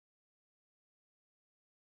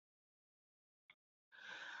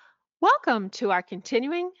Welcome to our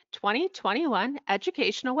continuing 2021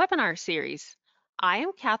 educational webinar series. I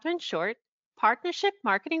am Katherine Short, Partnership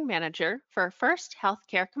Marketing Manager for First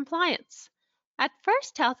Healthcare Compliance. At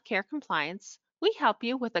First Healthcare Compliance, we help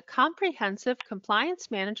you with a comprehensive compliance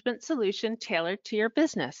management solution tailored to your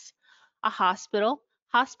business. A hospital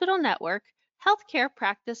network, healthcare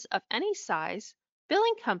practice of any size,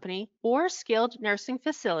 billing company, or skilled nursing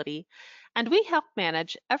facility, and we help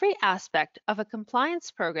manage every aspect of a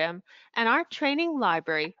compliance program, and our training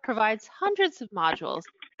library provides hundreds of modules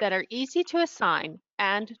that are easy to assign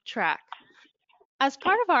and track. As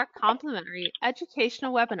part of our complimentary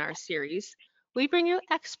educational webinar series, we bring you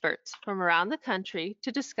experts from around the country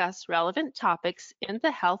to discuss relevant topics in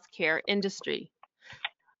the healthcare industry.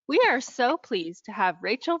 We are so pleased to have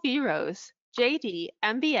Rachel V. Rose, JD,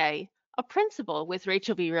 MBA, a principal with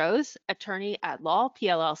Rachel V. Rose, attorney at Law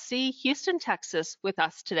PLLC, Houston, Texas, with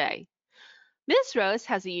us today. Ms. Rose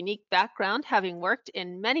has a unique background, having worked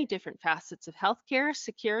in many different facets of healthcare,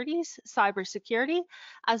 securities, cybersecurity,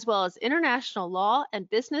 as well as international law and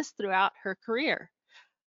business throughout her career.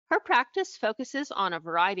 Her practice focuses on a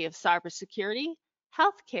variety of cybersecurity,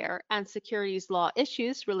 healthcare, and securities law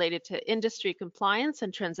issues related to industry compliance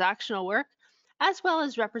and transactional work, as well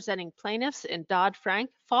as representing plaintiffs in Dodd-Frank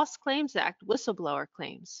False Claims Act whistleblower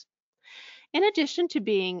claims. In addition to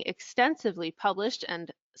being extensively published and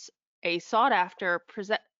a sought-after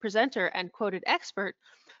presenter and quoted expert,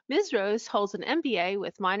 Ms. Rose holds an MBA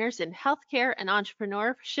with minors in healthcare and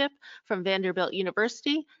entrepreneurship from Vanderbilt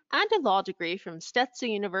University and a law degree from Stetson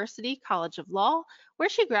University College of Law, where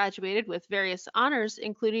she graduated with various honors,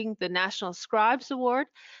 including the National Scribes Award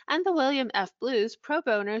and the William F. Blues Pro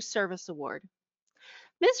Bono Service Award.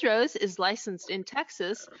 Ms. Rose is licensed in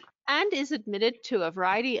Texas and is admitted to a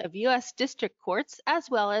variety of U.S. district courts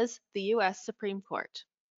as well as the U.S. Supreme Court.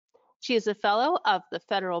 She is a fellow of the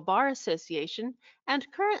Federal Bar Association, and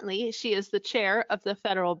currently she is the chair of the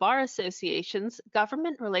Federal Bar Association's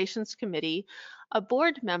Government Relations Committee, a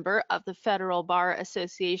board member of the Federal Bar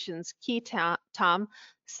Association's Key Tom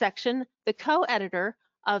section, the co-editor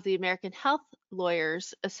of the American Health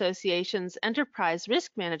Lawyers Association's Enterprise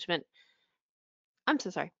Risk Management.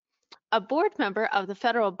 A board member of the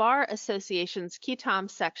Federal Bar Association's Key Tom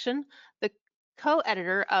section, the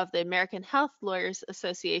co-editor of the American Health Lawyers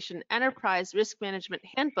Association Enterprise Risk Management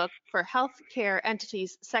Handbook for Healthcare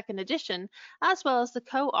Entities, second edition, as well as the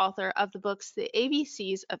co-author of the books The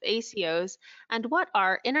ABCs of ACOs and What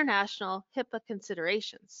Are International HIPAA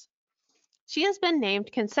Considerations. She has been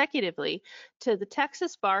named consecutively to the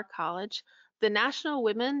Texas Bar College, the National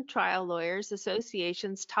Women Trial Lawyers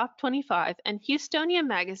Association's Top 25, and Houstonia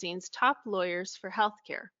Magazine's Top Lawyers for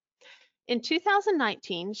Healthcare. In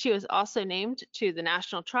 2019, she was also named to the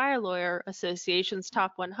National Trial Lawyer Association's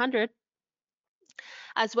Top 100,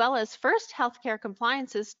 as well as First Healthcare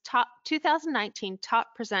Compliance's 2019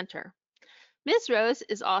 Top Presenter. Ms. Rose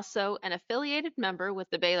is also an affiliated member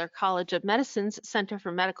with the Baylor College of Medicine's Center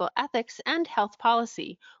for Medical Ethics and Health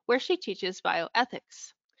Policy, where she teaches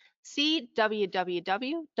bioethics. See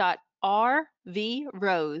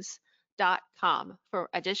www.rvrose.com for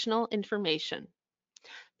additional information.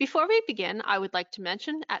 Before we begin, I would like to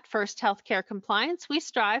mention at First Healthcare Compliance, we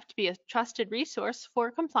strive to be a trusted resource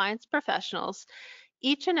for compliance professionals.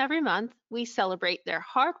 Each and every month, we celebrate their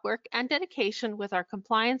hard work and dedication with our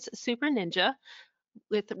Compliance Super Ninja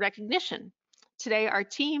with recognition. Today, our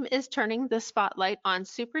team is turning the spotlight on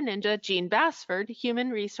Super Ninja Jean Bassford, Human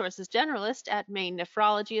Resources Generalist at Maine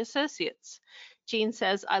Nephrology Associates. Jean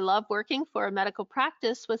says, I love working for a medical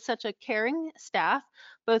practice with such a caring staff,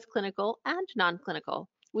 both clinical and non-clinical.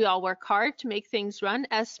 We all work hard to make things run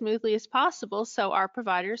as smoothly as possible so our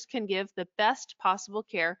providers can give the best possible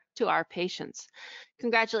care to our patients.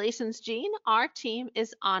 Congratulations, Jean. Our team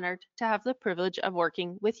is honored to have the privilege of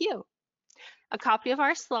working with you. A copy of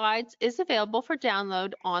our slides is available for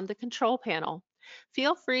download on the control panel.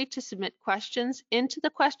 Feel free to submit questions into the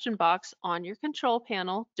question box on your control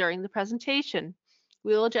panel during the presentation.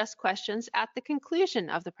 We will address questions at the conclusion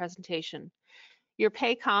of the presentation. Your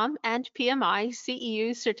PACOM and PMI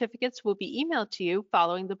CEU certificates will be emailed to you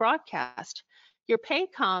following the broadcast. Your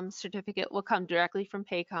PACOM certificate will come directly from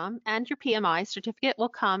PACOM, and your PMI certificate will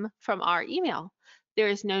come from our email. There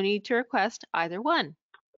is no need to request either one.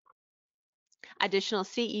 Additional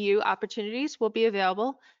CEU opportunities will be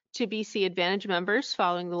available to BC Advantage members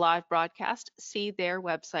following the live broadcast. See their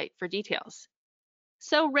website for details.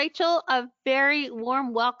 So Rachel, a very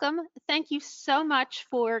warm welcome. Thank you so much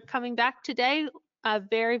for coming back today. A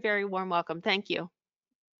very, very warm welcome. Thank you.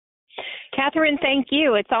 Catherine, thank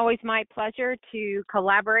you. It's always my pleasure to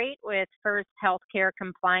collaborate with First Healthcare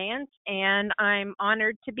Compliance, and I'm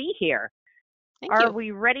honored to be here. Thank Are you.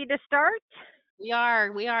 we ready to start? We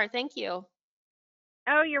are. Thank you.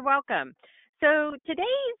 Oh, you're welcome. So today's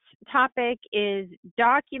topic is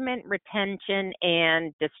document retention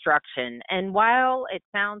and destruction. And while it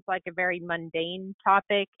sounds like a very mundane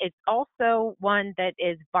topic, it's also one that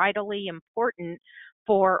is vitally important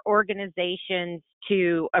for organizations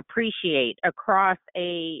to appreciate across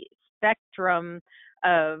a spectrum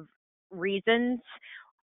of reasons.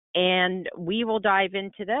 And we will dive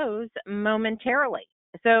into those momentarily.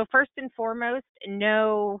 So, first and foremost,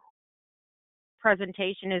 no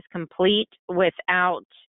presentation is complete without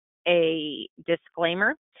a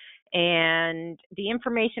disclaimer, and the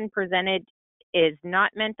information presented is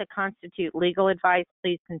not meant to constitute legal advice.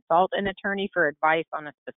 Please consult an attorney for advice on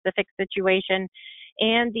a specific situation,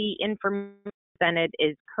 and the information presented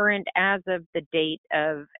is current as of the date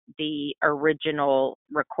of the original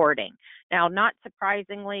recording. Now, not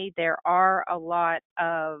surprisingly, there are a lot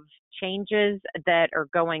of changes that are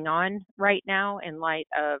going on right now in light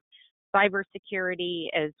of cybersecurity,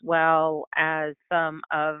 as well as some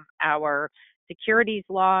of our securities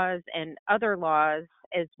laws and other laws,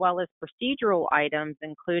 as well as procedural items,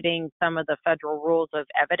 including some of the federal rules of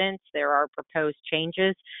evidence. There are proposed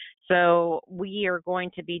changes. So we are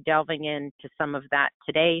going to be delving into some of that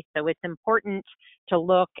today. So it's important to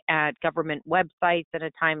look at government websites in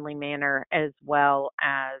a timely manner, as well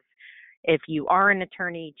as if you are an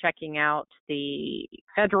attorney, checking out the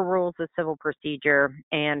federal rules of civil procedure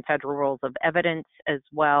and federal rules of evidence, as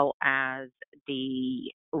well as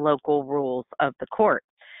the local rules of the court.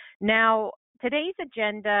 Now, today's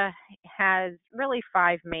agenda has really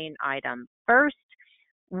 5 main items. First,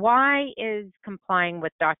 why is complying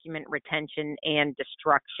with document retention and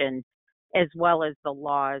destruction, as well as the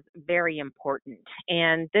laws, very important?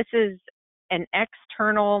 And this is an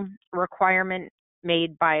external requirement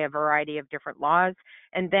made by a variety of different laws.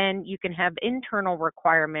 And then you can have internal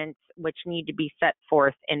requirements which need to be set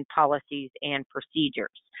forth in policies and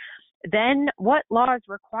procedures. Then, what laws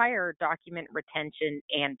require document retention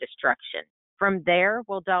and destruction? From there,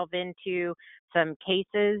 we'll delve into some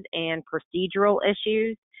cases and procedural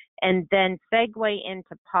issues, and then segue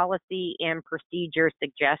into policy and procedure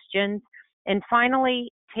suggestions, and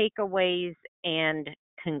finally, takeaways and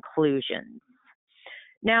conclusions.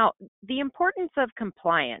 Now, the importance of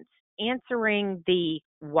compliance, answering the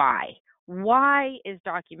why. Why is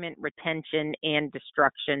document retention and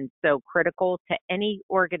destruction so critical to any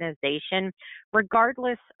organization,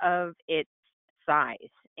 regardless of its size,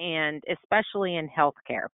 and especially in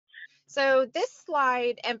healthcare? So this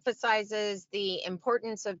slide emphasizes the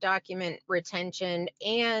importance of document retention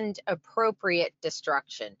and appropriate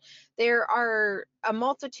destruction. There are a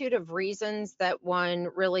multitude of reasons that one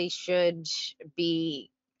really should be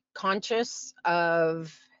conscious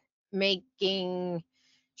of making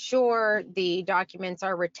sure the documents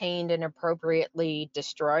are retained and appropriately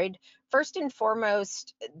destroyed. First and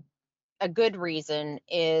foremost, a good reason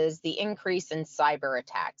is the increase in cyber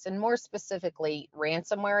attacks, and more specifically,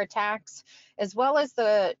 ransomware attacks, as well as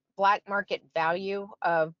the black market value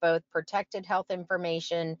of both protected health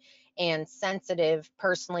information and sensitive,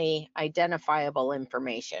 personally identifiable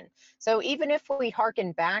information. So even if we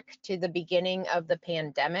harken back to the beginning of the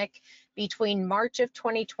pandemic, between March of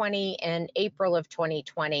 2020 and April of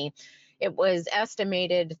 2020, it was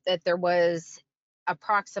estimated that there was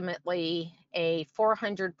approximately a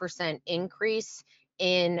 400% increase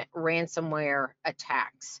in ransomware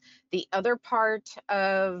attacks. The other part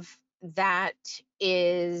of that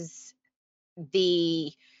is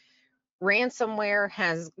the ransomware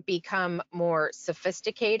has become more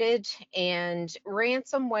sophisticated, and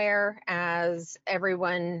ransomware, as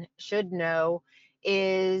everyone should know,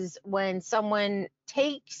 is when someone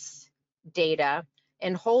takes data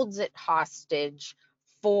and holds it hostage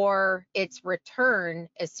for its return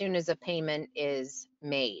as soon as a payment is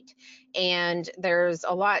made. And there's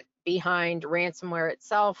a lot behind ransomware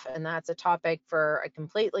itself, and that's a topic for a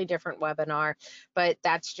completely different webinar, but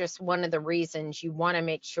that's just one of the reasons you want to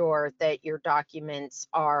make sure that your documents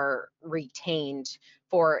are retained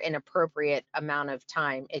for an appropriate amount of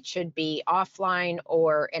time. It should be offline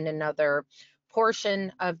or in another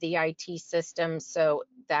portion of the IT system, so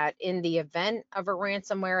that in the event of a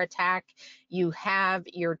ransomware attack, you have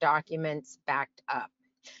your documents backed up.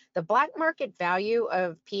 The black market value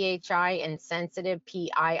of PHI and sensitive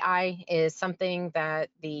PII is something that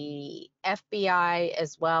the FBI,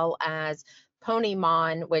 as well as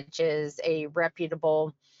Ponemon, which is a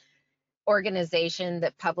reputable organization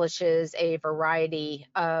that publishes a variety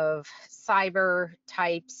of cyber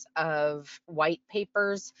types of white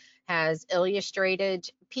papers has illustrated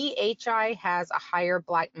PHI has a higher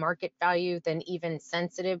black market value than even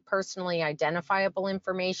sensitive personally identifiable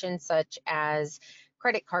information such as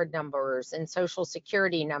credit card numbers and social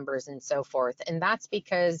security numbers and so forth. And that's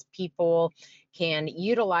because people can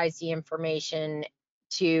utilize the information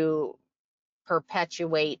to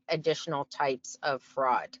perpetuate additional types of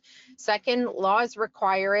fraud. Second, laws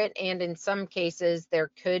require it, and in some cases, there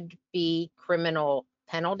could be criminal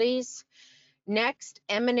penalties. Next,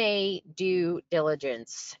 M&A due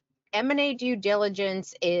diligence. M&A due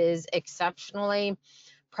diligence is exceptionally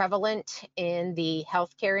prevalent in the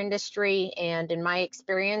healthcare industry, and in my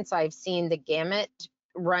experience, I've seen the gamut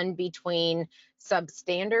run between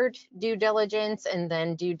substandard due diligence and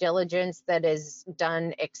then due diligence that is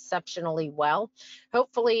done exceptionally well.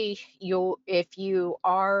 Hopefully, if you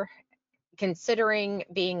are considering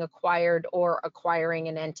being acquired or acquiring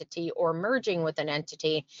an entity or merging with an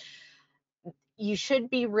entity, you should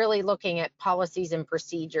be really looking at policies and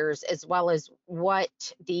procedures as well as what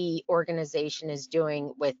the organization is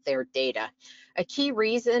doing with their data. A key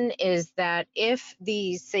reason is that if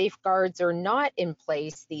these safeguards are not in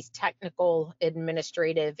place, these technical,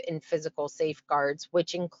 administrative, and physical safeguards,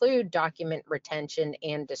 which include document retention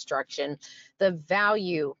and destruction, the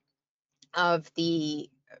value of the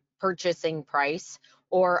purchasing price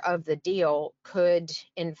or of the deal could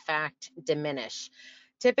in fact diminish.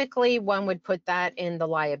 Typically, one would put that in the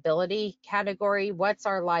liability category. What's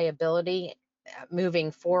our liability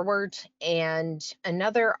moving forward? And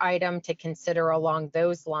another item to consider along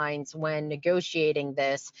those lines when negotiating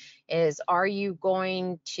this is, are you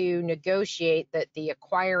going to negotiate that the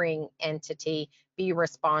acquiring entity be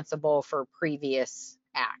responsible for previous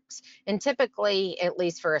acts? And typically, at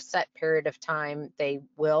least for a set period of time, they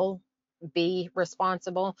will be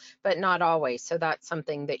responsible, but not always. So that's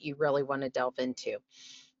something that you really want to delve into.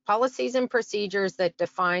 Policies and procedures that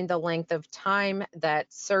define the length of time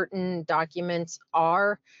that certain documents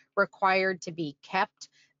are required to be kept.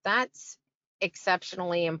 That's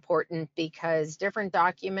exceptionally important because different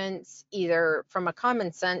documents, either from a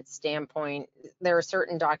common sense standpoint, there are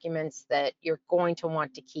certain documents that you're going to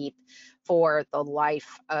want to keep for the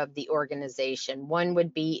life of the organization. One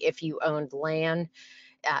would be if you owned land.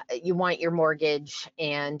 You want your mortgage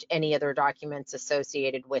and any other documents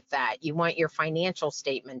associated with that. You want your financial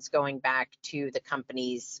statements going back to the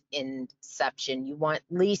company's inception. You want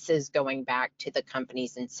leases going back to the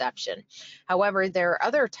company's inception. However, there are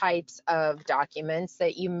other types of documents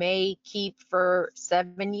that you may keep for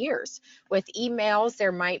 7 years. With emails,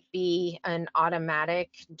 there might be an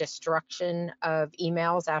automatic destruction of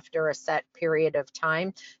emails after a set period of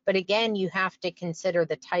time. But again, you have to consider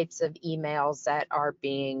the types of emails that are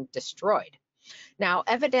being destroyed. Now,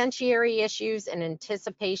 evidentiary issues in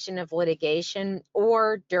anticipation of litigation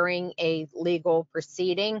or during a legal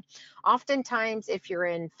proceeding. Oftentimes, if you're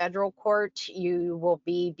in federal court, you will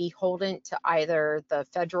be beholden to either the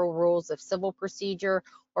federal rules of civil procedure,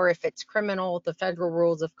 or if it's criminal, the federal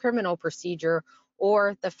rules of criminal procedure,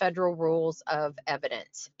 or the federal rules of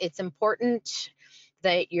evidence. It's important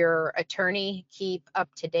that your attorney keep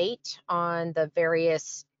up to date on the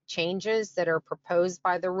various changes that are proposed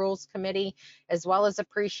by the Rules Committee, as well as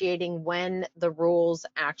appreciating when the rules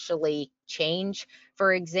actually change.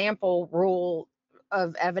 For example, Rule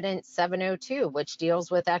of Evidence 702, which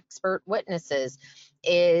deals with expert witnesses,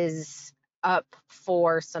 is up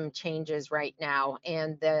for some changes right now,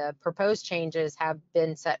 and the proposed changes have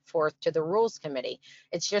been set forth to the Rules Committee.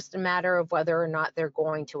 It's just a matter of whether or not they're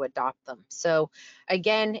going to adopt them. So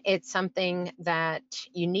again, it's something that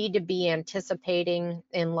you need to be anticipating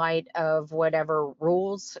in light of whatever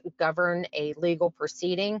rules govern a legal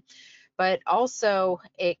proceeding. But also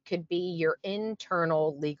it could be your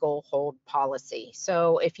internal legal hold policy.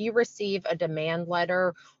 So if you receive a demand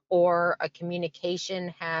letter or a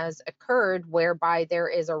communication has occurred whereby there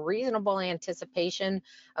is a reasonable anticipation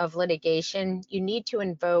of litigation, you need to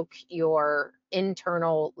invoke your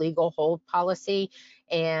internal legal hold policy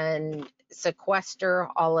and sequester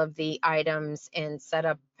all of the items and set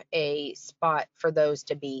up a spot for those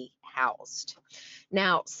to be housed.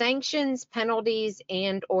 Now, sanctions, penalties,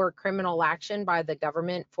 and or criminal action by the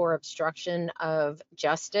government for obstruction of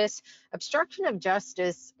justice. Obstruction of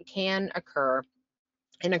justice can occur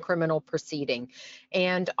in a criminal proceeding.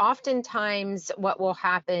 And oftentimes what will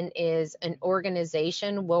happen is an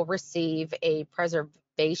organization will receive a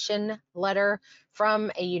preservation letter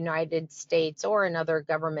from a United States or another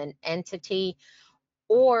government entity,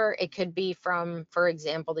 or it could be from, for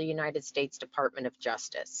example, the United States Department of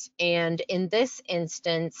Justice. And in this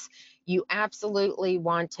instance, you absolutely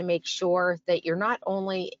want to make sure that you're not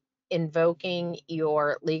only invoking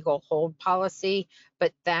your legal hold policy,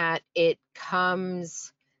 but that it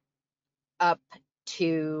comes up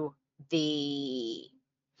to the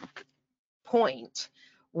point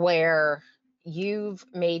where you've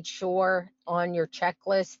made sure on your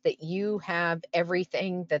checklist that you have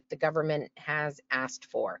everything that the government has asked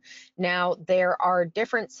for. Now, there are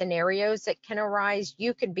different scenarios that can arise.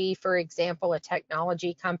 You could be, for example, a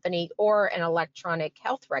technology company or an electronic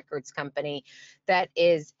health records company that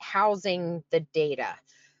is housing the data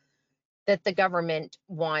that the government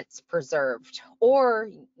wants preserved.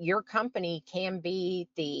 Or your company can be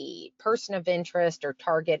the person of interest or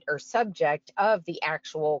target or subject of the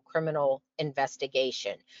actual criminal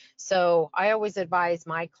investigation. So I always advise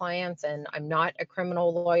my clients, and I'm not a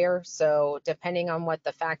criminal lawyer, so depending on what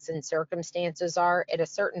the facts and circumstances are, at a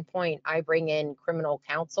certain point, I bring in criminal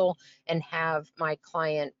counsel and have my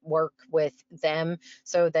client work with them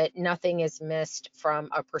so that nothing is missed from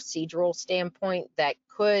a procedural standpoint that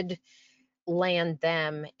could land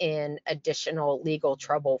them in additional legal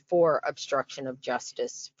trouble for obstruction of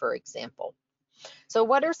justice, for example. So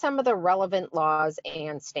what are some of the relevant laws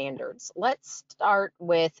and standards? Let's start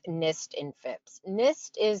with NIST and FIPS.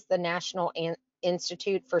 NIST is the National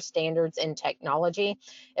Institute for Standards and Technology.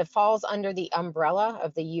 It falls under the umbrella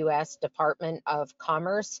of the U.S. Department of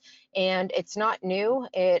Commerce, and it's not new.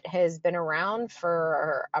 It has been around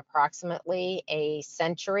for approximately a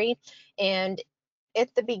century, and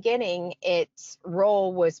at the beginning, its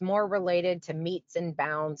role was more related to metes and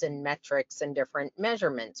bounds and metrics and different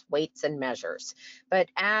measurements, weights and measures. But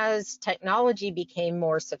as technology became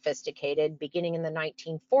more sophisticated, beginning in the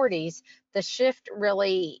 1940s, the shift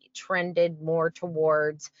really trended more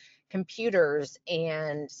towards computers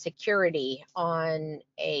and security on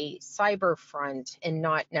a cyber front and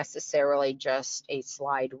not necessarily just a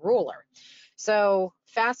slide ruler. So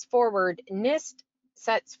fast forward, NIST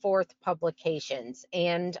sets forth publications,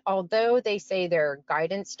 and although they say they're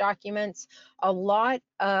guidance documents, a lot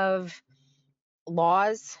of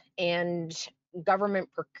laws and government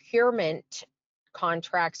procurement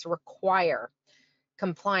contracts require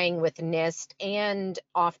complying with NIST and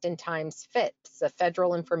oftentimes FIPS, the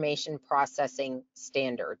Federal Information Processing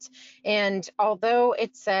Standards. And although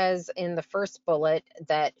it says in the first bullet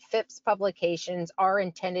that FIPS publications are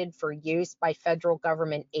intended for use by federal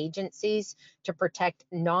government agencies to protect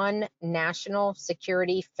non-national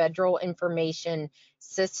security federal information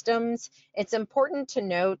systems, it's important to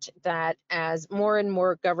note that as more and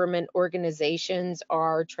more government organizations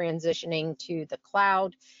are transitioning to the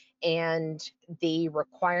cloud, and the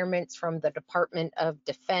requirements from the Department of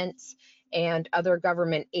Defense and other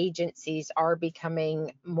government agencies are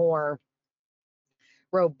becoming more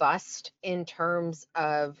robust in terms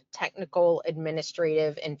of technical,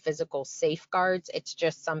 administrative, and physical safeguards. It's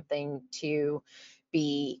just something to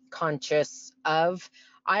be conscious of.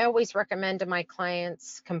 I always recommend to my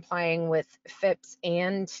clients complying with FIPS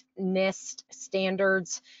and NIST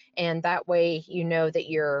standards, and that way you know that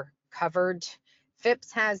you're covered.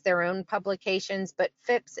 FIPS has their own publications, but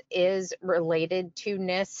FIPS is related to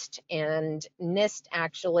NIST, and NIST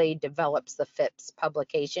actually develops the FIPS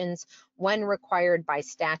publications when required by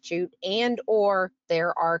statute, and or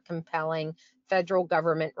there are compelling federal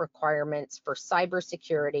government requirements for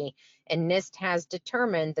cybersecurity, and NIST has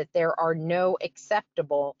determined that there are no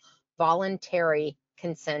acceptable voluntary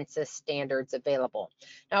consensus standards available.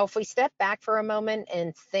 Now, if we step back for a moment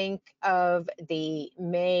and think of the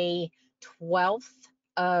May 12th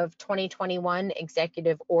of 2021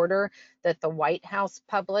 executive order that the White House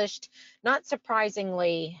published, not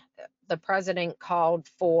surprisingly, the president called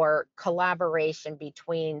for collaboration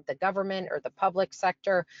between the government or the public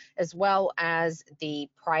sector as well as the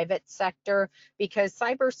private sector, because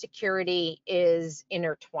cybersecurity is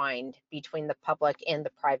intertwined between the public and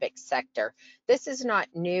the private sector. This is not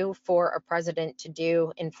new for a president to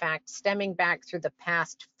do. In fact, stemming back through the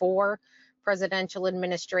past 4 presidential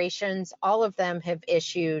administrations, all of them have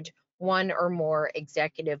issued one or more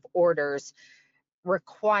executive orders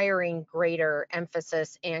requiring greater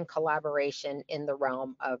emphasis and collaboration in the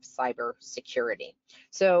realm of cybersecurity.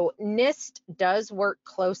 So NIST does work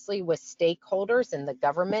closely with stakeholders in the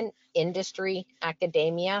government, industry,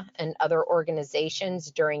 academia, and other organizations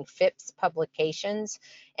during FIPS publications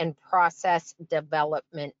and process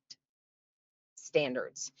development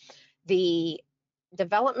standards. The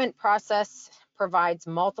development process provides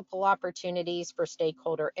multiple opportunities for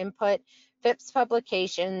stakeholder input, FIPS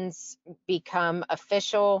publications become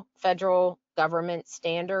official federal government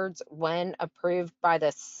standards when approved by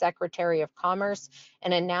the Secretary of Commerce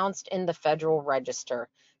and announced in the Federal Register.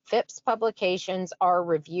 FIPS publications are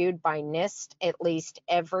reviewed by NIST at least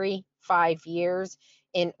every 5 years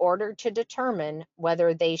in order to determine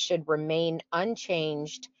whether they should remain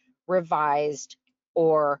unchanged, revised,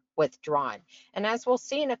 or withdrawn. And as we'll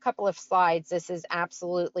see in a couple of slides, this is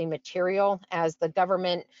absolutely material as the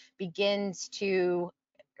government begins to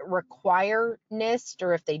require NIST,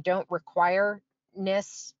 or if they don't require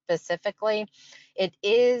NIST specifically, it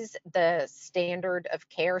is the standard of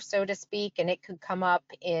care, so to speak, and it could come up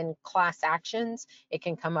in class actions. It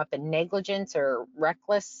can come up in negligence or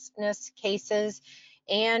recklessness cases.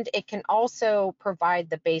 And it can also provide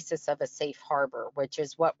the basis of a safe harbor, which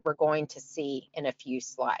is what we're going to see in a few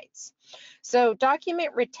slides. So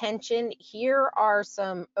document retention, here are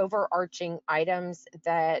some overarching items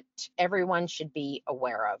that everyone should be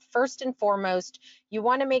aware of. First and foremost, you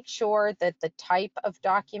want to make sure that the type of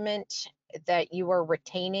document that you are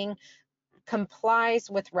retaining complies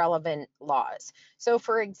with relevant laws. So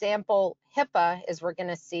for example, HIPAA, as we're going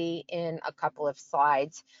to see in a couple of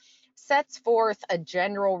slides, sets forth a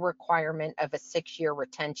general requirement of a 6-year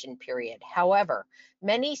retention period. However,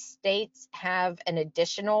 many states have an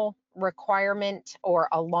additional requirement or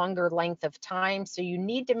a longer length of time, so you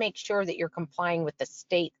need to make sure that you're complying with the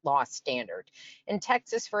state law standard. In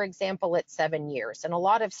Texas, for example, it's 7 years, and a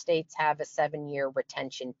lot of states have a 7-year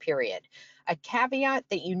retention period. A caveat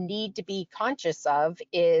that you need to be conscious of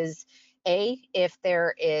is A, if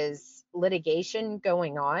there is litigation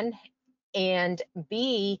going on, and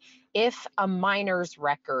B, if a minor's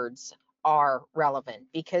records are relevant,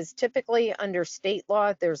 because typically under state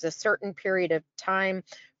law, there's a certain period of time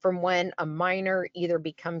from when a minor either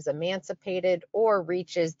becomes emancipated or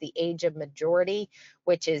reaches the age of majority,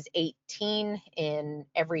 which is 18 in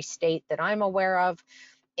every state that I'm aware of.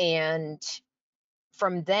 And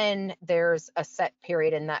from then, there's a set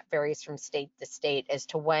period, and that varies from state to state as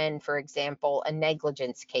to when, for example, a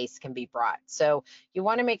negligence case can be brought. So you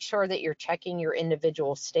want to make sure that you're checking your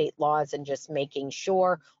individual state laws and just making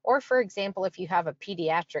sure, or for example, if you have a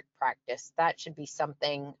pediatric practice, that should be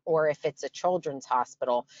something, or if it's a children's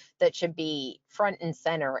hospital, that should be front and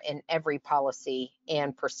center in every policy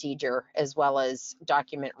and procedure, as well as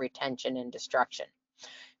document retention and destruction.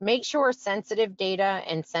 Make sure sensitive data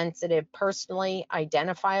and sensitive personally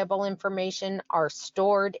identifiable information are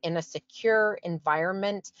stored in a secure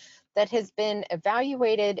environment that has been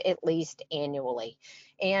evaluated at least annually.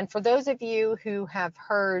 And for those of you who have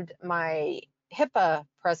heard my HIPAA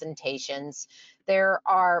presentations, there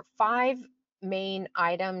are 5 main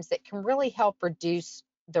items that can really help reduce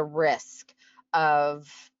the risk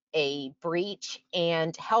of a breach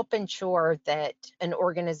and help ensure that an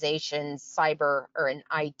organization's cyber or an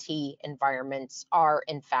IT environments are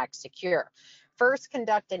in fact secure. First,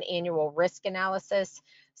 conduct an annual risk analysis.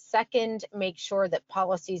 Second, make sure that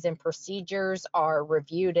policies and procedures are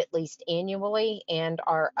reviewed at least annually and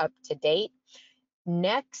are up to date.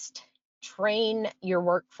 Next, train your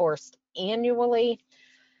workforce annually.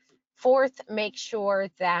 Fourth, make sure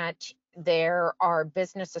that there are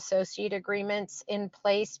business associate agreements in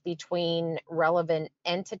place between relevant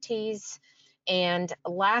entities. And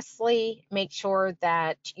lastly, make sure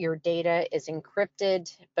that your data is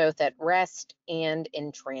encrypted both at rest and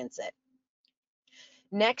in transit.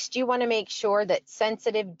 Next, you want to make sure that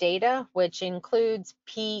sensitive data, which includes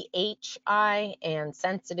PHI and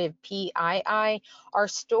sensitive PII, are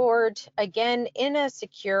stored again in a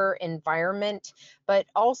secure environment, but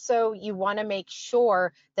also you want to make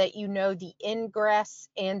sure that you know the ingress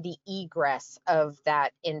and the egress of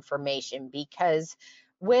that information, because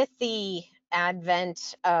with the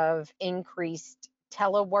advent of increased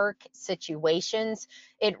telework situations,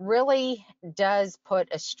 it really does put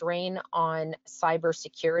a strain on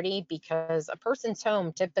cybersecurity because a person's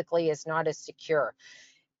home typically is not as secure.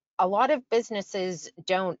 A lot of businesses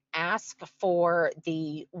don't ask for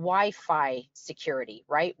the Wi-Fi security,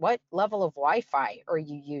 right? What level of Wi-Fi are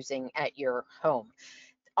you using at your home?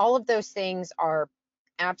 All of those things are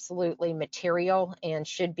absolutely material and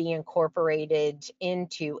should be incorporated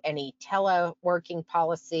into any teleworking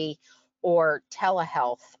policy or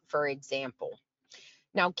telehealth, for example.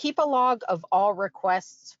 Now, keep a log of all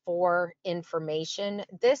requests for information.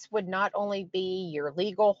 This would not only be your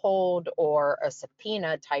legal hold or a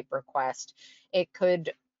subpoena type request, it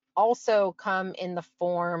could also come in the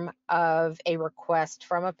form of a request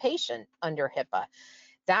from a patient under HIPAA.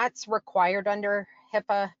 That's required under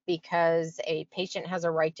HIPAA because a patient has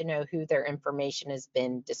a right to know who their information has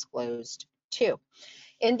been disclosed 2.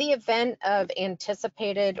 In the event of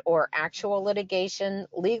anticipated or actual litigation,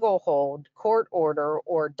 legal hold, court order,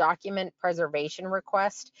 or document preservation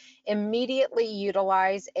request, immediately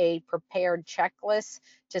utilize a prepared checklist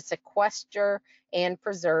to sequester and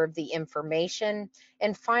preserve the information.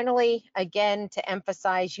 And finally, again, to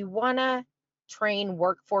emphasize, you want to train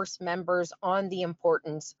workforce members on the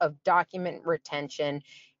importance of document retention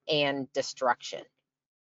and destruction.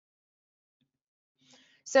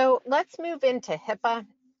 So let's move into HIPAA.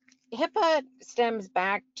 HIPAA stems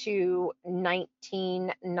back to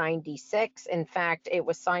 1996. In fact, it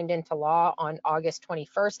was signed into law on August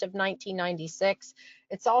 21st of 1996.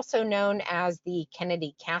 It's also known as the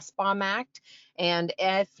Kennedy-Kassebaum Act. And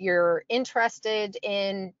if you're interested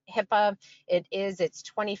in HIPAA, it is its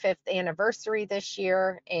 25th anniversary this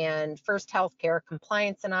year, and First Healthcare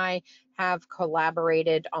Compliance and I have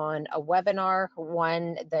collaborated on a webinar,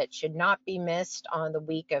 one that should not be missed on the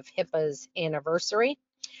week of HIPAA's anniversary.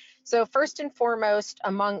 So first and foremost,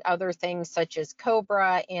 among other things such as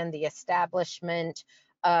COBRA and the establishment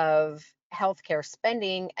of healthcare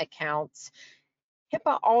spending accounts,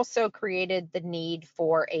 HIPAA also created the need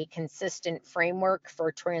for a consistent framework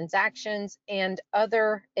for transactions and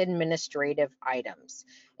other administrative items.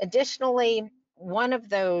 Additionally, one of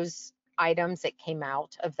those items that came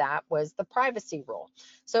out of that was the privacy rule.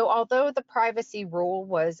 So although the privacy rule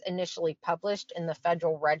was initially published in the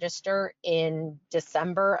Federal Register in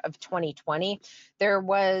December of 2020, there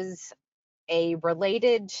was a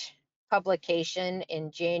related publication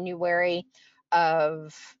in January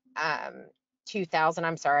of 2000.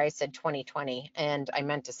 I'm sorry, I said 2020 and I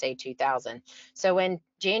meant to say 2000. So in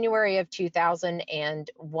January of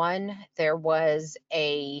 2001, there was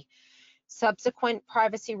a subsequent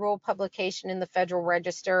privacy rule publication in the Federal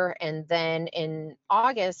Register. And then in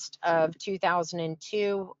August of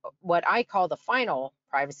 2002, what I call the final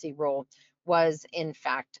privacy rule was in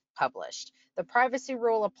fact published. The privacy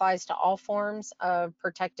rule applies to all forms of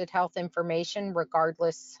protected health information,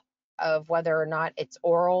 regardless of whether or not it's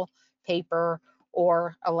oral, paper,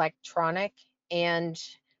 or electronic. And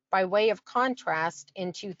by way of contrast,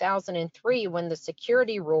 in 2003, when the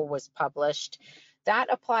security rule was published, that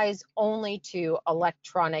applies only to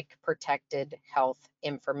electronic protected health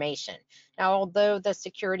information. Now, although the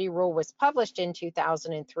security rule was published in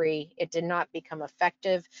 2003, it did not become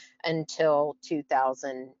effective until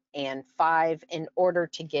 2005 in order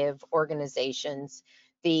to give organizations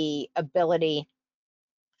the ability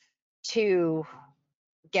to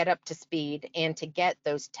get up to speed and to get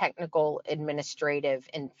those technical, administrative,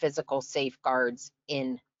 and physical safeguards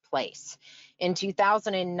in place. In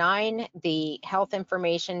 2009, the Health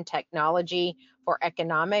Information Technology for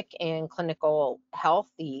Economic and Clinical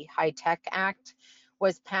Health, the HITECH Act,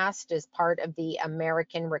 was passed as part of the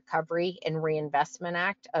American Recovery and Reinvestment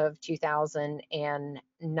Act of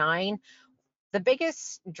 2009. The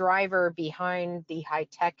biggest driver behind the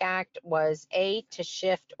HITECH Act was to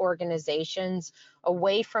shift organizations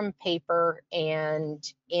away from paper and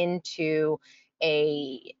into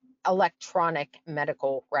a electronic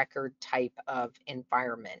medical record type of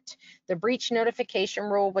environment. The breach notification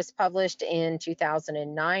rule was published in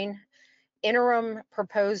 2009. Interim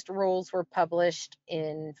proposed rules were published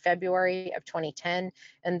in February of 2010,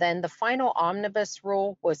 and then the final omnibus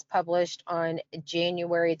rule was published on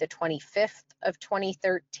January the 25th of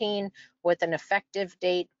 2013 with an effective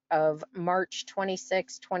date of March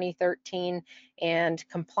 26, 2013, and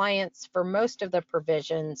compliance for most of the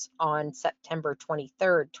provisions on September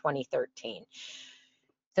 23rd, 2013.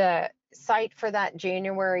 The site for that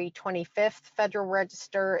January 25th Federal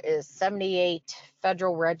Register is 78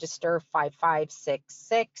 Federal Register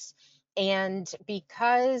 5566. And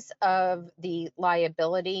because of the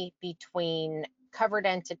liability between covered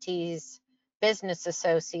entities, business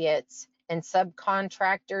associates, and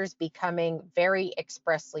subcontractors becoming very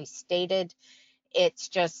expressly stated, it's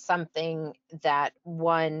just something that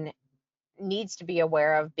one needs to be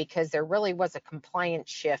aware of, because there really was a compliance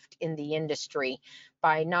shift in the industry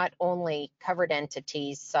by not only covered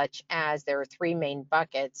entities, such as there are three main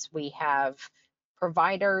buckets. We have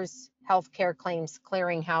providers, healthcare claims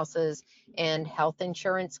clearinghouses, and health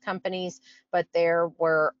insurance companies, but there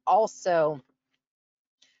were also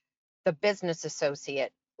the business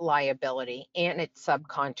associate liability and its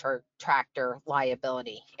subcontractor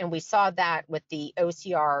liability. And we saw that with the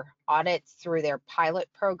OCR audits through their pilot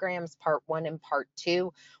programs, part 1 and part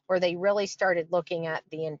 2, where they really started looking at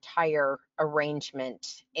the entire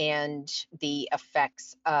arrangement and the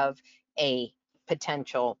effects of a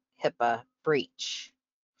potential HIPAA breach.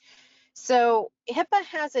 So HIPAA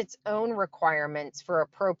has its own requirements for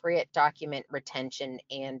appropriate document retention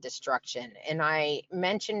and destruction. And I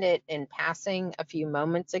mentioned it in passing a few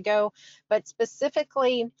moments ago, but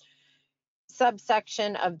specifically,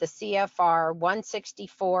 subsection of the CFR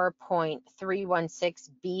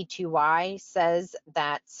 164.316B2I says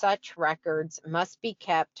that such records must be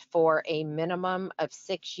kept for a minimum of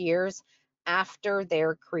 6 years after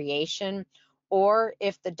their creation, or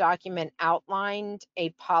if the document outlined a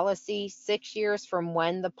policy 6 years from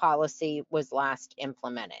when the policy was last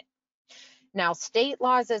implemented. Now, state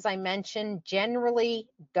laws, as I mentioned, generally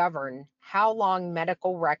govern how long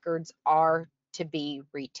medical records are to be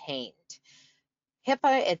retained.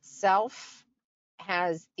 HIPAA itself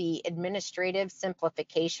has the administrative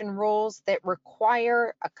simplification rules that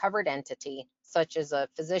require a covered entity, such as a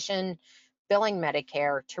physician billing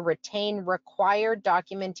Medicare, to retain required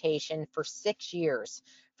documentation for 6 years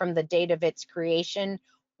from the date of its creation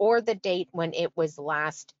or the date when it was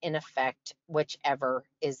last in effect, whichever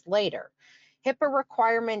is later. HIPAA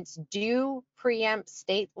requirements do preempt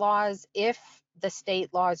state laws if the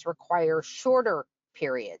state laws require shorter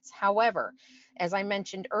periods. However, as I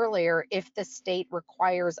mentioned earlier, if the state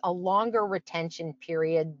requires a longer retention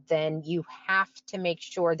period, then you have to make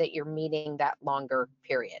sure that you're meeting that longer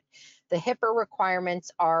period. The HIPAA requirements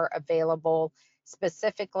are available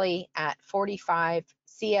specifically at 45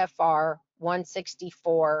 CFR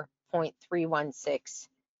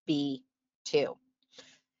 164.316B2.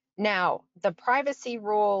 Now, the privacy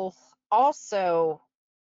rule also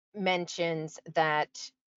mentions that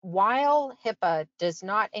while HIPAA does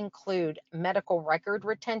not include medical record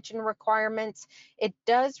retention requirements, it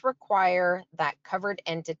does require that covered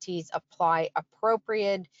entities apply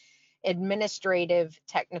appropriate administrative,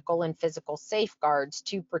 technical, and physical safeguards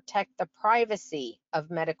to protect the privacy of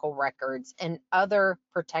medical records and other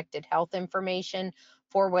protected health information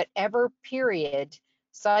for whatever period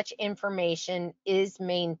such information is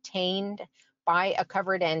maintained by a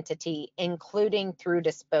covered entity, including through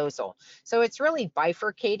disposal. So it's really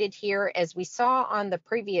bifurcated here. As we saw on the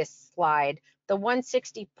previous slide, the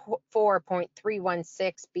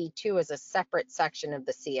 164.316B2 is a separate section of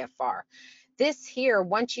the CFR. This here,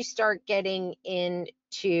 once you start getting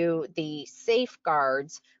into the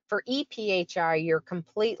safeguards for EPHI, you're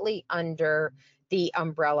completely under the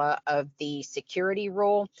umbrella of the security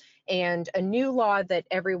rule. And a new law that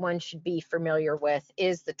everyone should be familiar with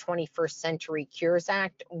is the 21st Century Cures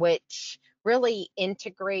Act, which really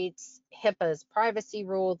integrates HIPAA's privacy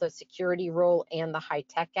rule, the security rule, and the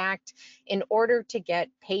HITECH Act in order to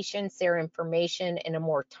get patients their information in a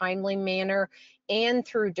more timely manner and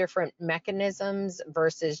through different mechanisms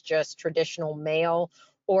versus just traditional mail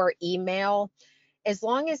or email. As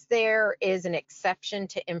long as there is an exception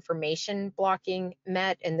to information blocking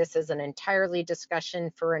met, and this is an entirely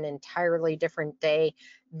discussion for an entirely different day,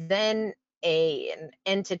 then an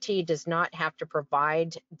entity does not have to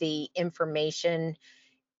provide the information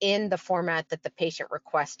in the format that the patient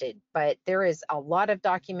requested. But there is a lot of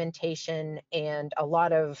documentation and a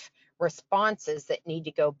lot of responses that need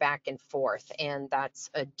to go back and forth. And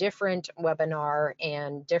that's a different webinar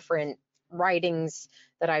and different writings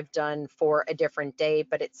that I've done for a different day,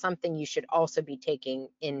 but it's something you should also be taking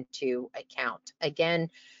into account. Again,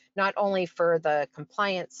 not only for the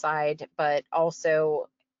compliance side, but also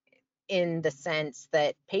in the sense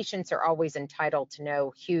that patients are always entitled to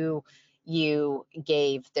know who you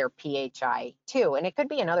gave their PHI to. And it could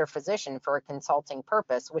be another physician for a consulting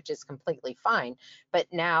purpose, which is completely fine. But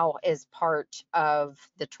now, as part of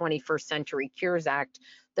the 21st Century Cures Act,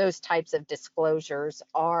 those types of disclosures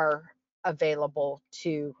are available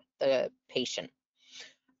to the patient.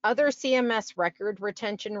 Other CMS record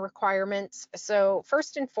retention requirements. So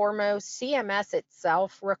first and foremost, CMS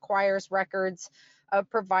itself requires records of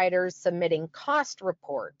providers submitting cost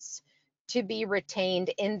reports to be retained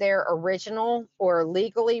in their original or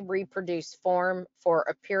legally reproduced form for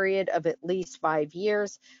a period of at least 5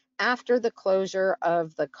 years after the closure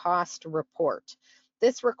of the cost report.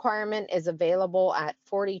 This requirement is available at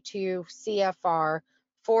 42 CFR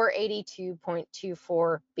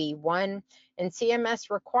 482.24B1, and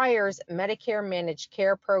CMS requires Medicare Managed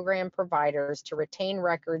Care Program providers to retain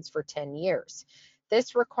records for 10 years.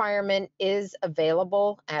 This requirement is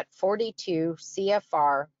available at 42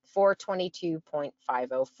 CFR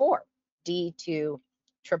 422.504, D2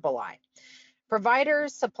 III.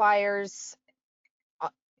 Providers, suppliers,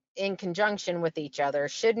 in conjunction with each other,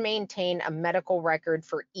 should maintain a medical record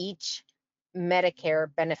for each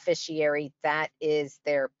Medicare beneficiary that is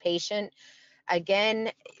their patient.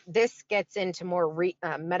 Again, this gets into more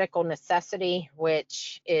medical necessity,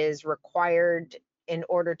 which is required in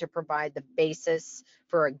order to provide the basis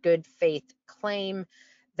for a good faith claim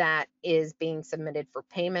that is being submitted for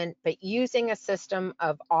payment, but using a system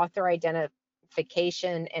of author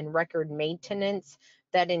identification and record maintenance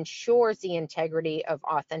that ensures the integrity of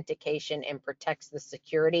authentication and protects the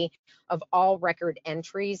security of all record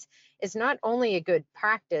entries is not only a good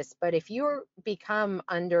practice, but if you become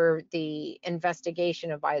under the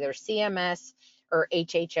investigation of either CMS or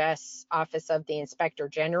HHS, Office of the Inspector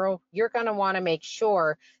General, you're going to want to make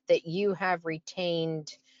sure that you have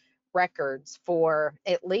retained records for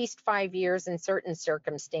at least 5 years in certain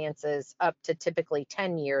circumstances, up to typically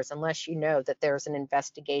 10 years, unless you know that there's an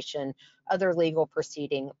investigation, other legal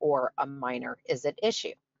proceeding, or a minor is at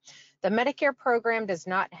issue. The Medicare program does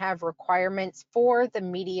not have requirements for the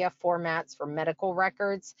media formats for medical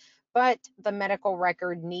records, but the medical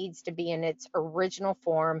record needs to be in its original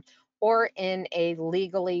form or in a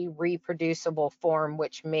legally reproducible form,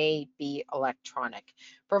 which may be electronic.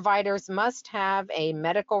 Providers must have a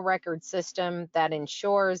medical record system that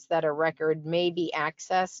ensures that a record may be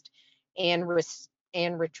accessed and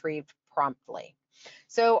retrieved promptly.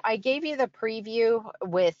 So I gave you the preview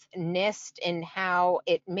with NIST and how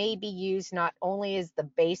it may be used not only as the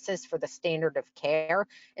basis for the standard of care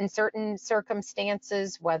in certain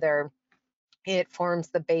circumstances, whether it forms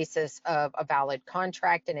the basis of a valid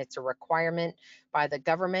contract and it's a requirement by the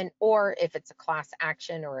government, or if it's a class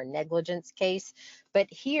action or a negligence case. But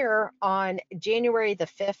here on January the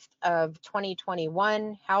 5th of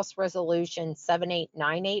 2021, House Resolution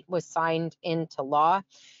 7898 was signed into law.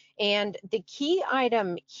 And the key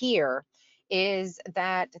item here is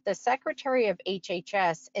that the Secretary of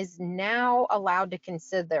HHS is now allowed to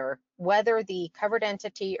consider whether the covered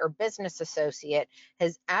entity or business associate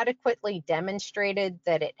has adequately demonstrated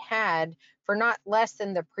that it had, for not less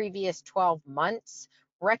than the previous 12 months,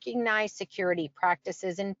 recognized security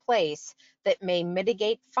practices in place that may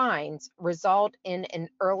mitigate fines, result in an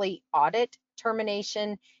early audit,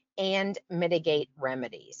 termination, and mitigate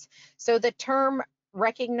remedies. So the term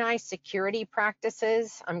recognized security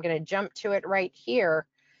practices, I'm going to jump to it right here,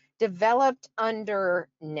 developed under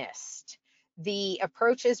NIST. The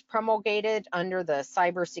approach is promulgated under the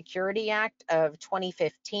Cybersecurity Act of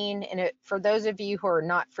 2015. And for those of you who are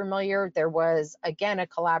not familiar, there was, again, a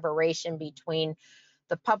collaboration between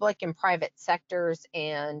the public and private sectors,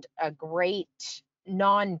 and a great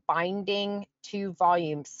non-binding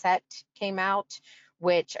 2-volume set came out,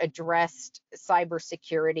 which addressed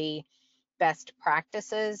cybersecurity best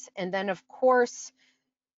practices. And then, of course,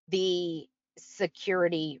 the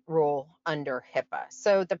security rule under HIPAA.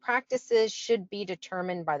 So the practices should be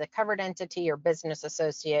determined by the covered entity or business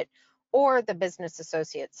associate or the business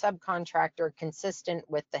associate subcontractor, consistent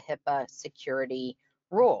with the HIPAA security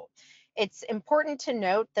rule. It's important to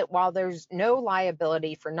note that while there's no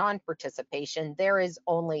liability for non-participation, there is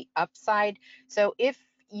only upside. So if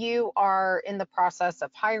you are in the process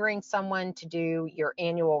of hiring someone to do your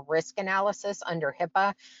annual risk analysis under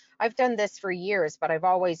HIPAA, I've done this for years, but I've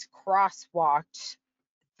always crosswalked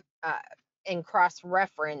and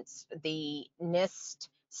cross-referenced the NIST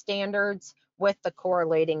standards with the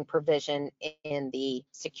correlating provision in the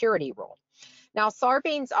security rule. Now,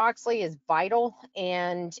 Sarbanes-Oxley is vital,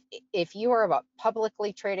 and if you are a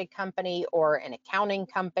publicly traded company or an accounting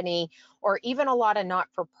company, or even a lot of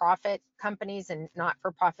not-for-profit companies and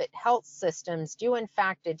not-for-profit health systems do in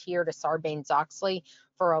fact adhere to Sarbanes-Oxley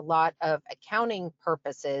for a lot of accounting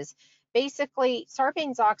purposes. Basically,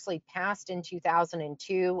 Sarbanes-Oxley passed in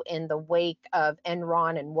 2002 in the wake of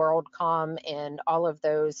Enron and WorldCom and all of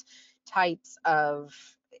those types of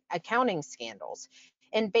accounting scandals.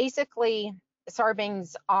 And basically,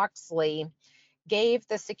 Sarbanes-Oxley gave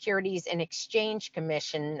the Securities and Exchange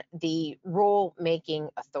Commission the rule-making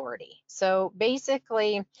authority. So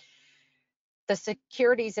basically, the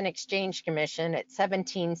Securities and Exchange Commission at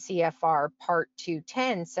 17 CFR Part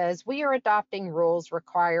 210 says, we are adopting rules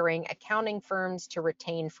requiring accounting firms to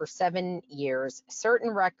retain for 7 years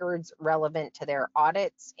certain records relevant to their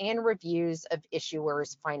audits and reviews of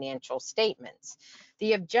issuers' financial statements.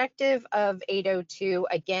 The objective of 802,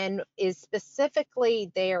 again, is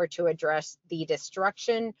specifically there to address the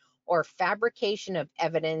destruction or fabrication of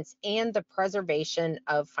evidence and the preservation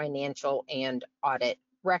of financial and audit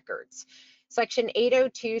records. Section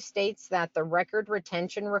 802 states that the record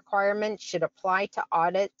retention requirement should apply to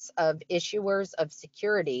audits of issuers of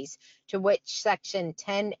securities, to which Section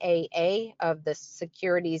 10AA of the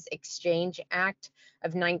Securities Exchange Act of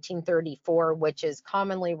 1934, which is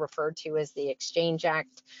commonly referred to as the Exchange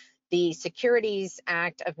Act. The Securities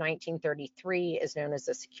Act of 1933 is known as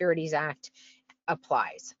the Securities Act.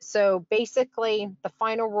 applies. So basically, the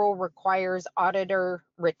final rule requires auditor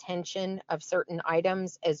retention of certain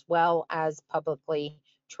items as well as publicly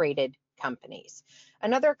traded companies.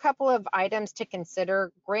 Another couple of items to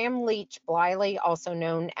consider: Gramm-Leach-Bliley, also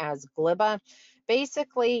known as GLIBA.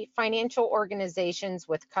 Basically, financial organizations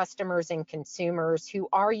with customers and consumers who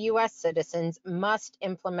are US citizens must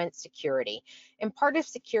implement security. And part of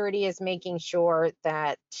security is making sure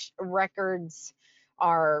that records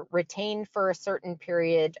are retained for a certain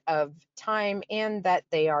period of time and that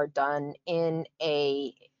they are done in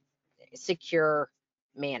a secure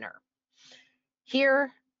manner.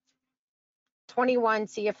 Here, 21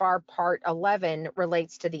 CFR Part 11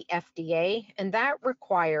 relates to the FDA, and that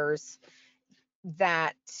requires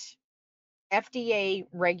that FDA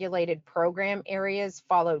regulated program areas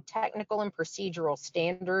follow technical and procedural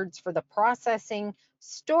standards for the processing,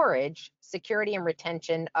 storage, security, and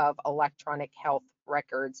retention of electronic health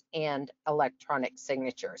records and electronic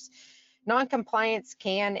signatures. Noncompliance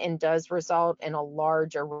can and does result in a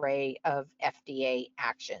large array of FDA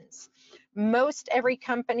actions. Most every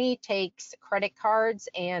company takes credit cards,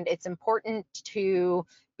 and it's important to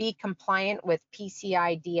be compliant with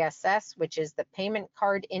PCI DSS, which is the Payment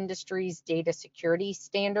Card Industry's data security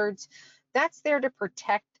standards. That's there to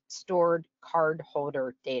protect stored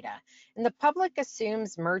cardholder data. And the public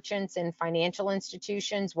assumes merchants and financial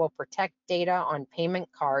institutions will protect data on payment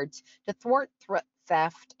cards to thwart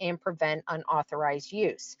theft and prevent unauthorized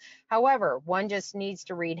use. However, one just needs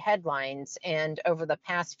to read headlines, and over the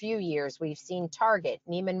past few years, we've seen Target,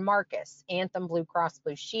 Neiman Marcus, Anthem Blue Cross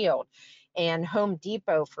Blue Shield, and Home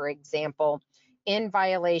Depot, for example, in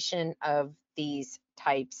violation of these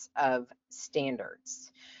types of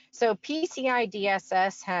standards. So PCI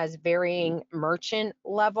DSS has varying merchant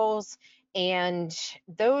levels, and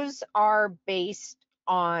those are based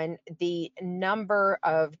on the number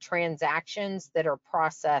of transactions that are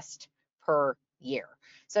processed per year.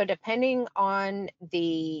 So depending on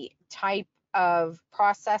the type of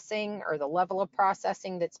processing or the level of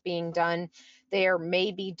processing that's being done, there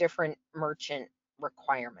may be different merchant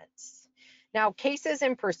requirements. Now, cases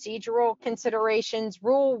and procedural considerations.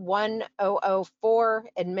 Rule 1004,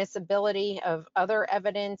 admissibility of other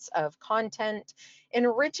evidence of content. An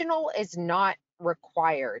original is not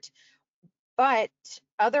required, but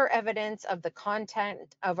other evidence of the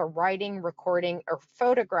content of a writing, recording, or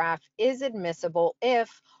photograph is admissible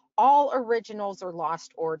if all originals are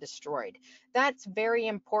lost or destroyed. That's very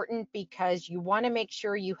important because you want to make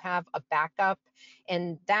sure you have a backup,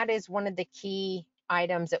 and that is one of the key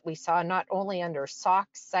items that we saw not only under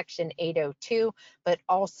SOX Section 802, but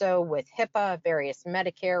also with HIPAA, various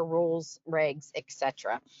Medicare rules, regs,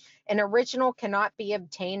 etc. An original cannot be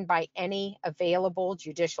obtained by any available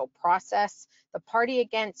judicial process. The party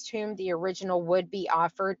against whom the original would be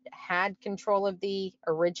offered had control of the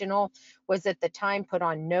original, was at the time put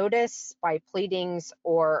on notice by pleadings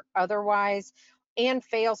or otherwise, and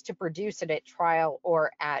fails to produce it at trial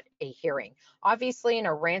or at a hearing. Obviously, in a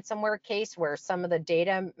ransomware case where some of the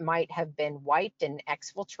data might have been wiped and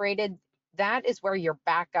exfiltrated, that is where your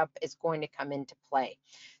backup is going to come into play.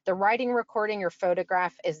 The writing, recording, or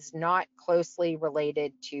photograph is not closely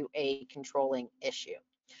related to a controlling issue.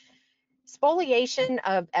 Spoliation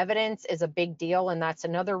of evidence is a big deal, and that's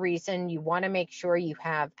another reason you want to make sure you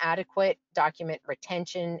have adequate document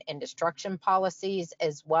retention and destruction policies,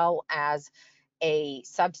 as well as a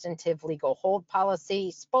substantive legal hold policy.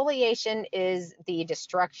 Spoliation is the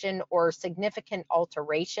destruction or significant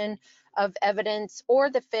alteration of evidence or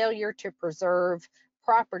the failure to preserve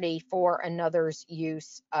property for another's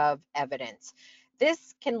use of evidence.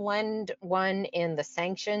 This can land one in the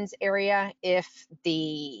sanctions area if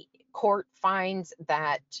the court finds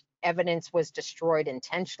that evidence was destroyed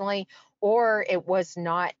intentionally or it was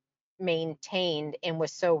not maintained and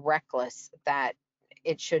was so reckless that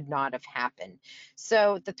it should not have happened.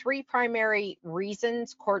 So the three primary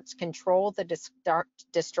reasons courts control the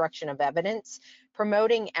destruction of evidence: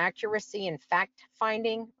 promoting accuracy and fact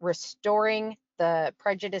finding, restoring the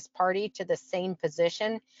prejudiced party to the same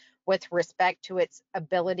position with respect to its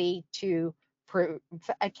ability to prove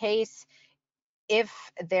a case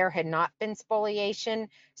if there had not been spoliation,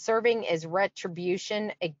 serving as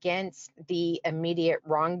retribution against the immediate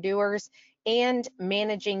wrongdoers, and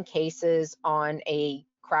managing cases on a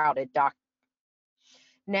crowded docket.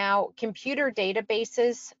 Now, computer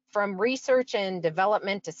databases, from research and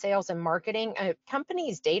development to sales and marketing, a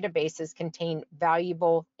company's databases contain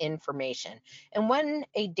valuable information. And when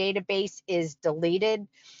a database is deleted,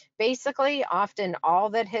 Basically, often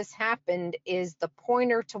all that has happened is the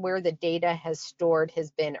pointer to where the data has stored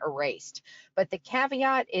has been erased. But the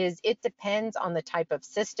caveat is it depends on the type of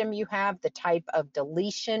system you have, the type of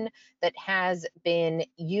deletion that has been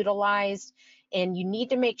utilized, and you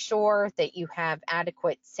need to make sure that you have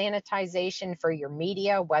adequate sanitization for your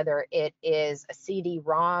media, whether it is a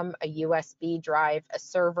CD-ROM, a USB drive, a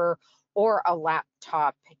server, or a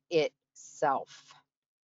laptop itself.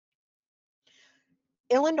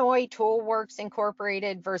 Illinois Toolworks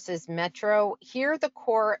Incorporated versus Metro. Here the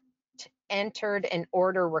court entered an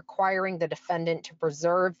order requiring the defendant to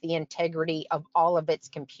preserve the integrity of all of its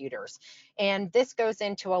computers. And this goes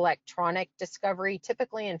into electronic discovery.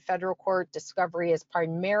 Typically in federal court, discovery is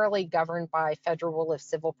primarily governed by Federal Rule of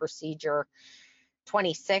Civil Procedure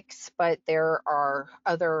 26, but there are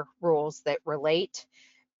other rules that relate.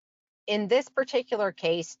 In this particular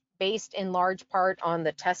case, based in large part on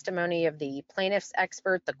the testimony of the plaintiff's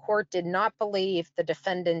expert, the court did not believe the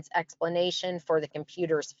defendant's explanation for the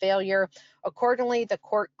computer's failure. Accordingly, the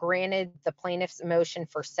court granted the plaintiff's motion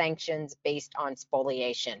for sanctions based on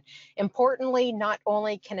spoliation. Importantly, not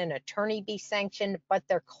only can an attorney be sanctioned, but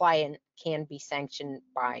their client can be sanctioned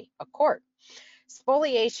by a court.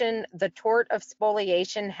 Spoliation, the tort of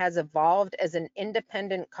spoliation has evolved as an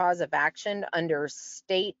independent cause of action under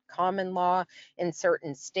state common law in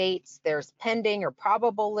certain states. There's pending or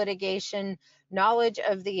probable litigation, knowledge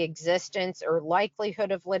of the existence or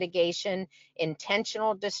likelihood of litigation,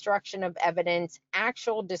 intentional destruction of evidence,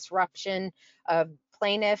 actual disruption of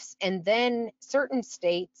plaintiffs, and then certain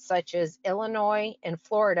states such as Illinois and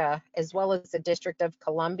Florida, as well as the District of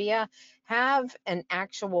Columbia, have an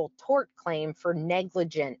actual tort claim for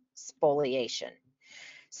negligent spoliation.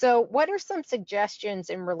 So what are some suggestions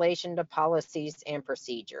in relation to policies and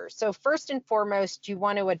procedures? So first and foremost, you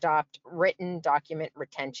want to adopt written document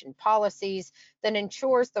retention policies that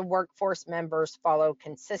ensures the workforce members follow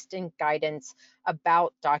consistent guidance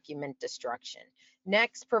about document destruction.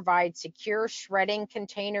 Next, provide secure shredding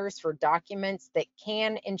containers for documents that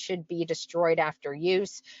can and should be destroyed after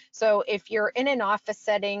use. So if you're in an office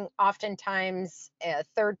setting, oftentimes a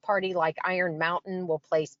third party like Iron Mountain will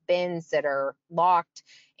place bins that are locked,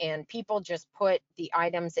 and people just put the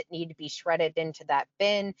items that need to be shredded into that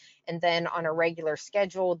bin, and then on a regular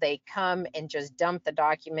schedule, they come and just dump the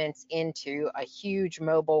documents into a huge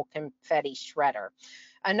mobile confetti shredder.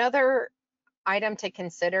 Another item to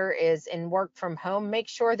consider is in work from home, make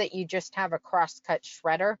sure that you just have a cross-cut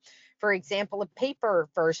shredder. For example, a paper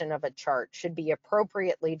version of a chart should be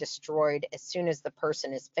appropriately destroyed as soon as the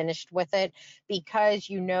person is finished with it, because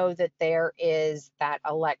you know that there is that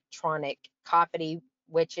electronic copy,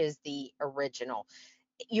 which is the original.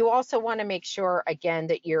 You also want to make sure, again,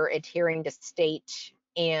 that you're adhering to state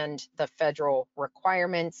and the federal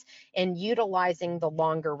requirements and utilizing the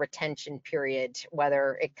longer retention period,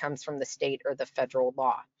 whether it comes from the state or the federal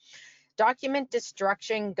law. Document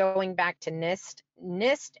destruction, going back to NIST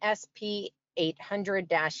SP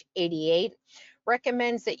 800-88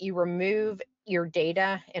 recommends that you remove your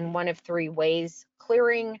data in one of three ways: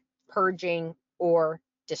 clearing, purging, or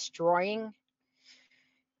destroying.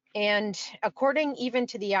 And according even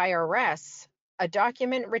to the IRS, a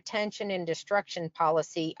document retention and destruction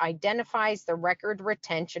policy identifies the record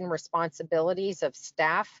retention responsibilities of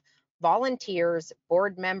staff, volunteers,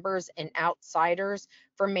 board members, and outsiders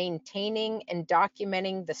for maintaining and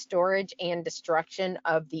documenting the storage and destruction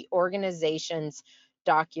of the organization's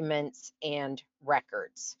documents and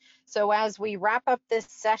records. So as we wrap up this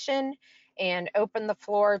session and open the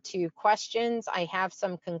floor to questions, I have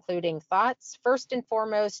some concluding thoughts. First and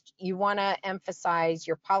foremost, you want to emphasize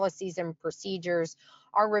your policies and procedures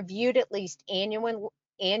are reviewed at least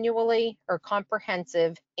annually or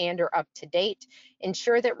comprehensive and are up to date.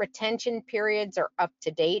 Ensure that retention periods are up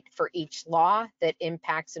to date for each law that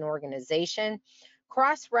impacts an organization.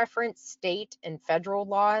 Cross-reference state and federal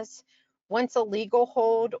laws. Once a legal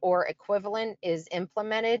hold or equivalent is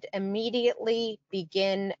implemented, immediately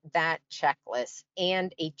begin that checklist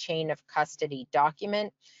and a chain of custody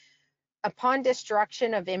document. Upon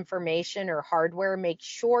destruction of information or hardware, make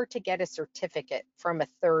sure to get a certificate from a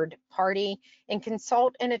third party and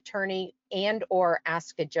consult an attorney and/or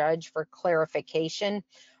ask a judge for clarification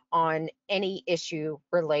on any issue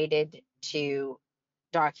related to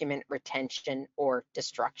document retention or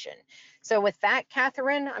destruction. So with that,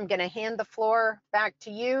 Catherine, I'm going to hand the floor back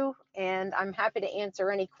to you, and I'm happy to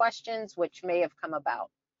answer any questions which may have come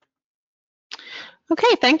about.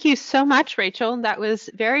 Okay, thank you so much, Rachel. That was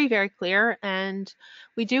very, very clear, and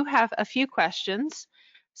we do have a few questions.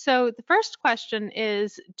 So the first question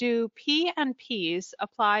is, do P&Ps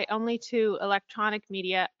apply only to electronic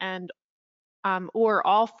media and or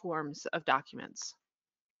all forms of documents?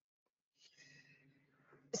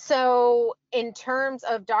 So, in terms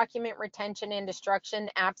of document retention and destruction,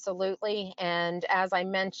 absolutely. And as I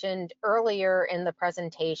mentioned earlier in the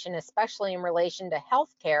presentation, especially in relation to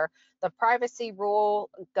healthcare, the privacy rule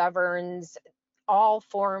governs all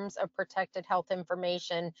forms of protected health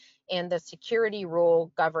information, and the security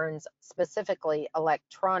rule governs specifically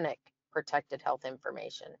electronic protected health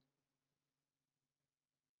information.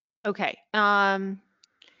 Okay.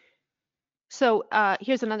 So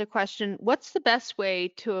here's another question. What's the best way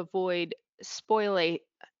to avoid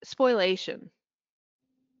spoliation?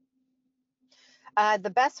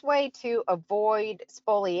 The best way to avoid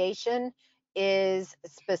spoliation is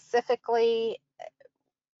specifically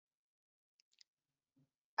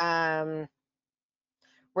um,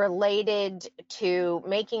 related to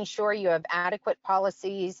making sure you have adequate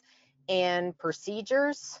policies and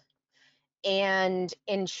procedures, and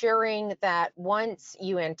ensuring that once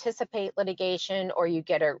you anticipate litigation or you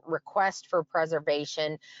get a request for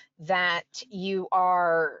preservation, that you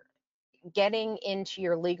are getting into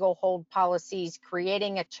your legal hold policies,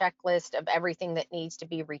 creating a checklist of everything that needs to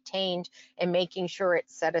be retained, and making sure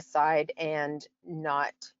it's set aside and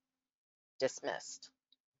not dismissed,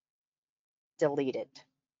 deleted.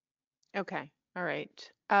 Okay. All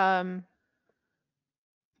right. Let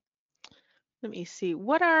me see.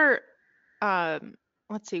 Um,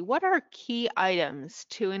 what are key items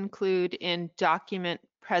to include in document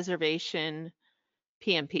preservation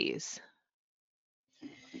PMPs?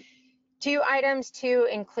 Two items to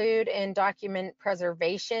include in document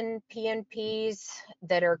preservation PNPs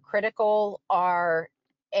that are critical are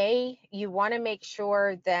A, you want to make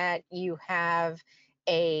sure that you have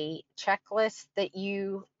a checklist that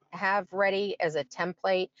you have ready as a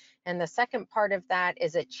template. And the second part of that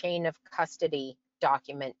is a chain of custody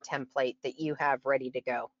document template that you have ready to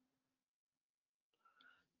go.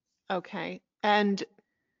 Okay. And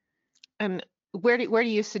where do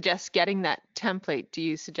you suggest getting that template? Do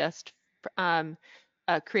you suggest um,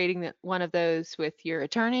 creating one of those with your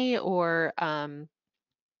attorney, or how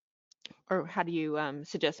do you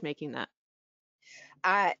suggest making that?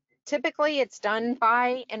 Typically, it's done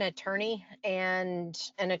by an attorney, and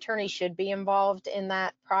an attorney should be involved in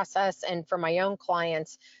that process. And for my own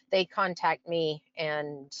clients, they contact me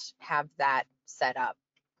and have that set up.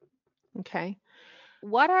 Okay.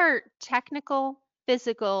 What are technical,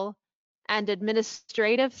 physical, and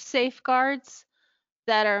administrative safeguards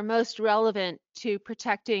that are most relevant to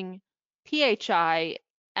protecting PHI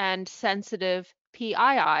and sensitive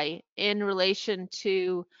PII in relation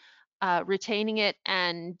to retaining it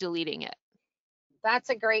and deleting it? That's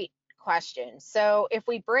a great question. So, if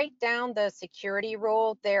we break down the security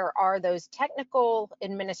rule, there are those technical,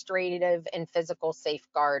 administrative, and physical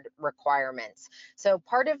safeguard requirements. So,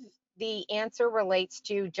 part of the answer relates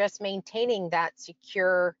to just maintaining that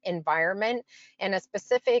secure environment. And a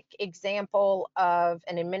specific example of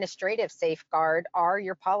an administrative safeguard are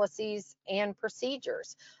your policies and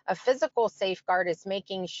procedures. A physical safeguard is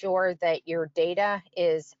making sure that your data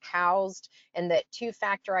is housed and that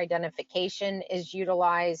two-factor identification is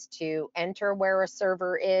utilized to enter where a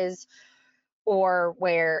server is, or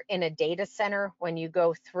where in a data center when you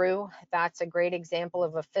go through. That's a great example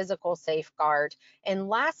of a physical safeguard. And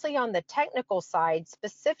lastly, on the technical side,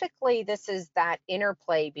 specifically, this is that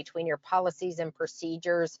interplay between your policies and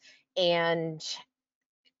procedures and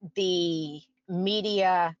the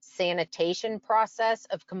media sanitation process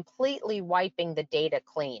of completely wiping the data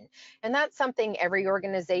clean. And that's something every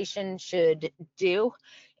organization should do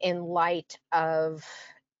in light of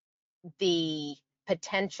the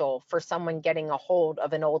potential for someone getting a hold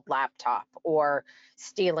of an old laptop or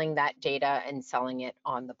stealing that data and selling it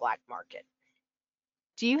on the black market.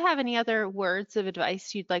 Do you have any other words of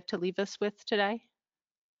advice you'd like to leave us with today?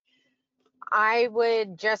 I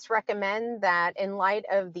would just recommend that in light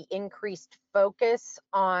of the increased focus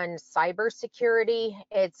on cybersecurity,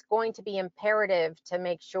 it's going to be imperative to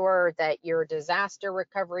make sure that your disaster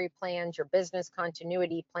recovery plans, your business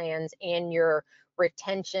continuity plans, and your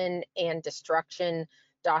retention and destruction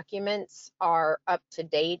documents are up to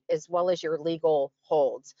date, as well as your legal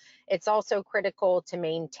holds. It's also critical to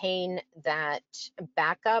maintain that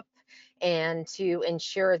backup and to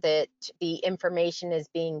ensure that the information is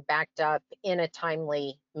being backed up in a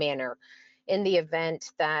timely manner in the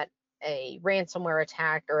event that a ransomware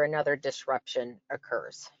attack or another disruption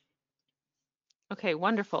occurs. Okay,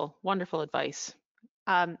 wonderful, wonderful advice.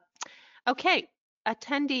 Um, okay,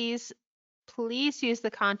 attendees, please use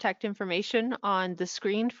the contact information on the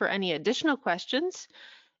screen for any additional questions.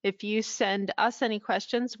 If you send us any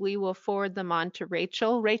questions, we will forward them on to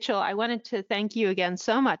Rachel. Rachel, I wanted to thank you again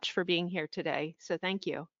so much for being here today. So thank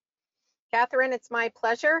you. Catherine, it's my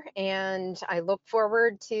pleasure, and I look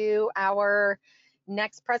forward to our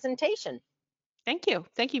next presentation. Thank you.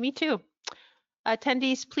 Thank you. Me too.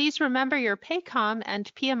 Attendees, please remember your Paycom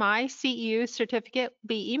and PMI CEU certificate will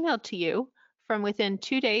be emailed to you from within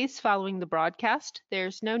 2 days following the broadcast.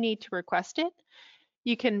 There's no need to request it.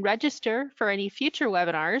 You can register for any future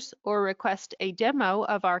webinars or request a demo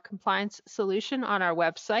of our compliance solution on our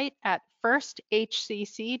website at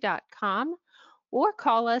firsthcc.com or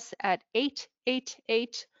call us at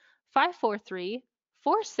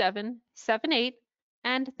 888-543-4778.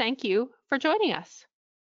 And thank you for joining us.